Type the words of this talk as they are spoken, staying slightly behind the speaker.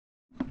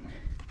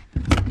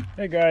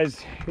Hey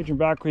guys, Adrian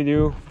back with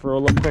you for a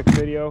little quick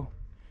video.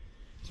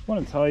 Just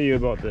want to tell you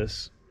about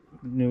this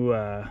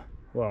newer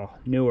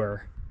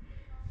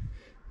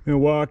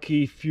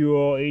Milwaukee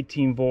fuel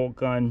 18-volt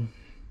gun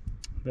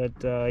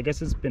that I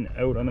guess it's been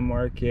out on the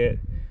market,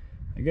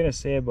 I'm gonna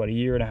say about a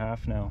year and a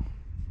half now,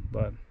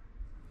 but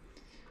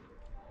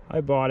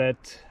I bought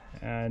it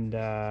and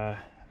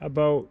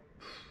about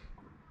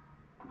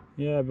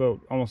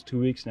almost 2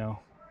 weeks now.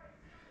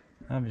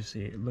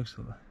 Obviously it looks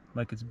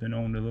like it's been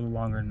owned a little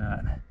longer than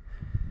that,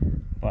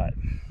 but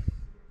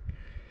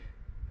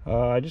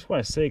I just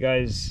want to say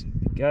guys,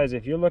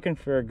 if you're looking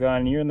for a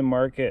gun, you're in the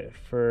market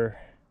for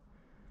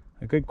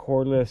a good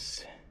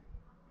cordless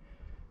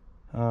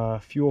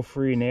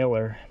fuel-free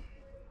nailer,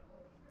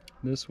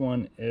 this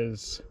one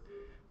is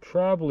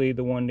probably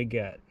the one to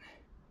get.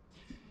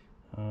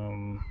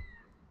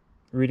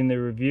 Reading the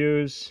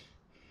reviews,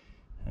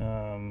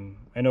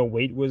 I know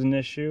weight was an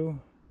issue,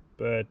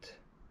 but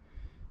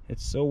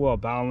it's so well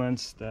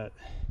balanced that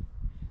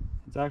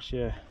it's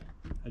actually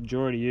a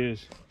joy to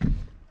use.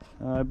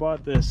 I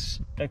bought this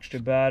extra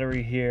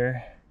battery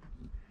here,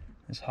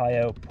 this high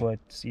output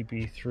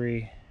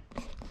CP3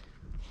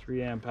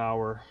 3 amp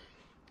hour,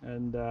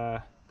 and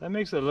that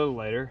makes it a little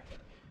lighter,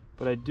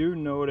 but I do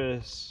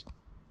notice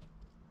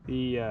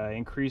the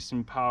increase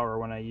in power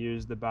when I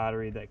use the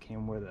battery that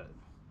came with it.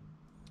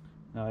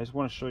 Now I just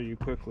want to show you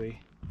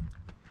quickly,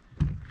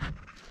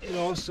 it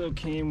also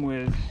came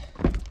with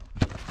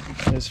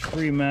this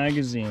free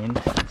magazine,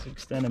 this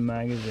extended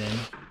magazine,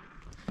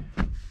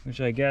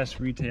 which I guess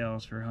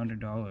retails for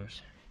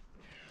 $100,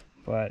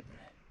 but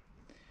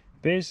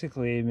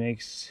basically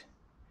it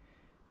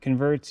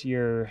converts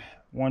your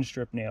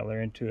 1-strip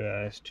nailer into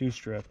a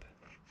 2-strip,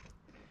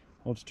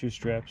 holds 2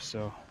 strips.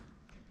 So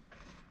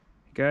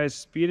guys,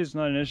 speed is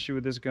not an issue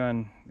with this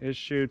gun. It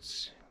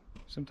shoots,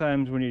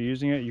 sometimes when you're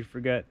using it you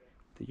forget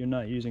that you're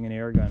not using an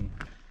air gun.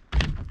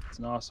 It's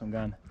an awesome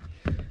gun.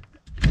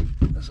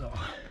 So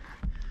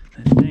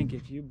I think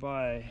if you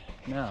buy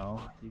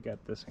now, you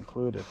got this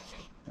included.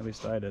 At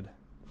least I did. I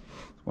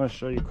want to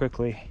show you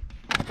quickly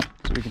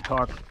so we can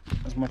talk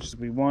as much as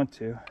we want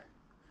to,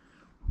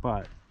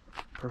 but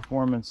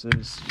performance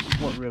is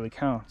what really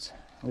counts,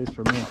 at least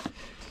for me.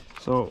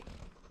 So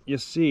you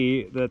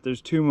see that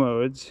there's 2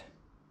 modes.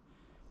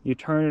 You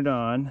turn it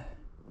on,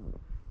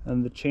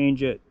 and to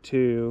change it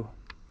to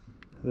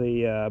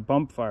the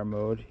bump fire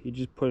mode, you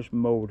just push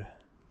mode,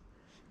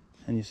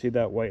 and you see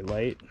that white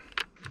light.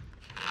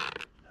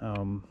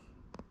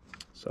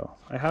 So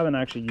I haven't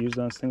actually used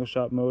on single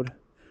shot mode,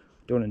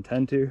 don't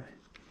intend to,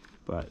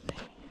 but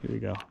here we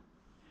go.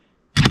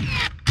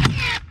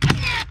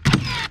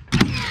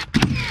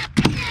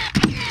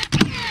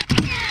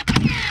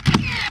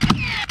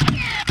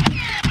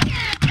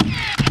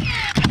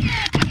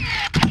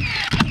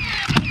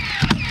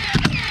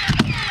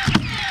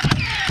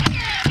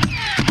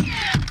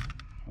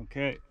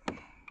 Okay,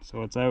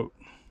 so it's out,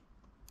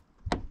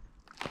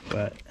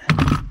 but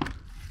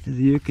as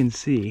you can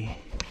see,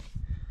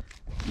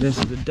 this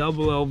is a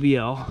double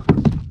LVL,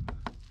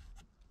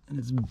 and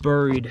it's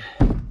buried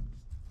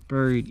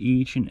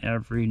each and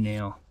every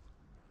nail.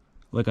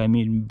 Like, I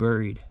mean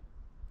buried.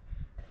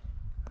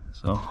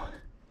 So,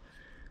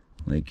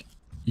 like,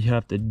 you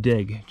have to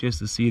dig just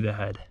to see the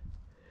head.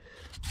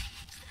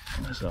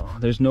 So,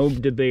 there's no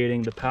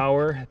debating the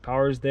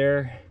power's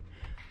there.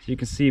 So you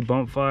can see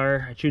bump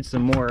fire. I shoot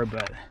some more,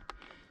 but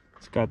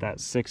it's got that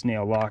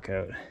 6-nail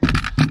lockout.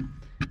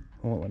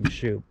 Won't let me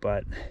shoot,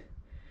 but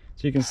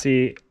so you can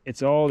see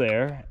it's all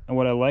there. And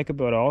what I like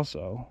about it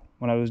also,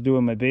 when I was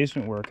doing my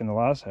basement work in the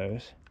last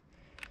house,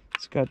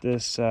 it's got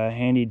this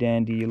handy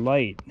dandy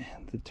light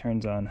that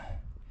turns on.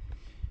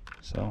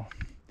 So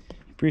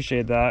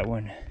appreciate that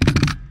when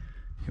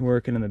you're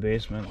working in the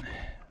basement.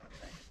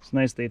 It's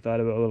nice they thought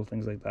about little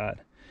things like that.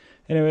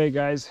 Anyway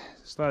guys,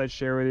 just thought I'd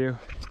share with you.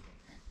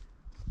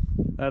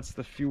 That's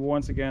the fuel,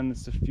 once again,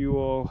 it's the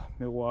Fuel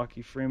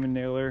Milwaukee Freeman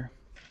nailer.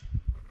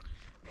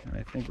 And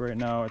I think right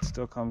now it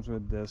still comes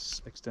with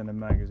this extended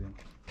magazine.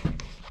 I'm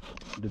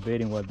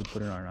debating whether to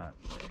put it on or not.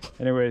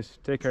 Anyways,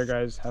 take care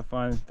guys, have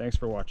fun, thanks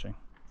for watching.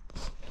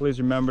 Please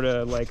remember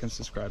to like and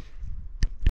subscribe.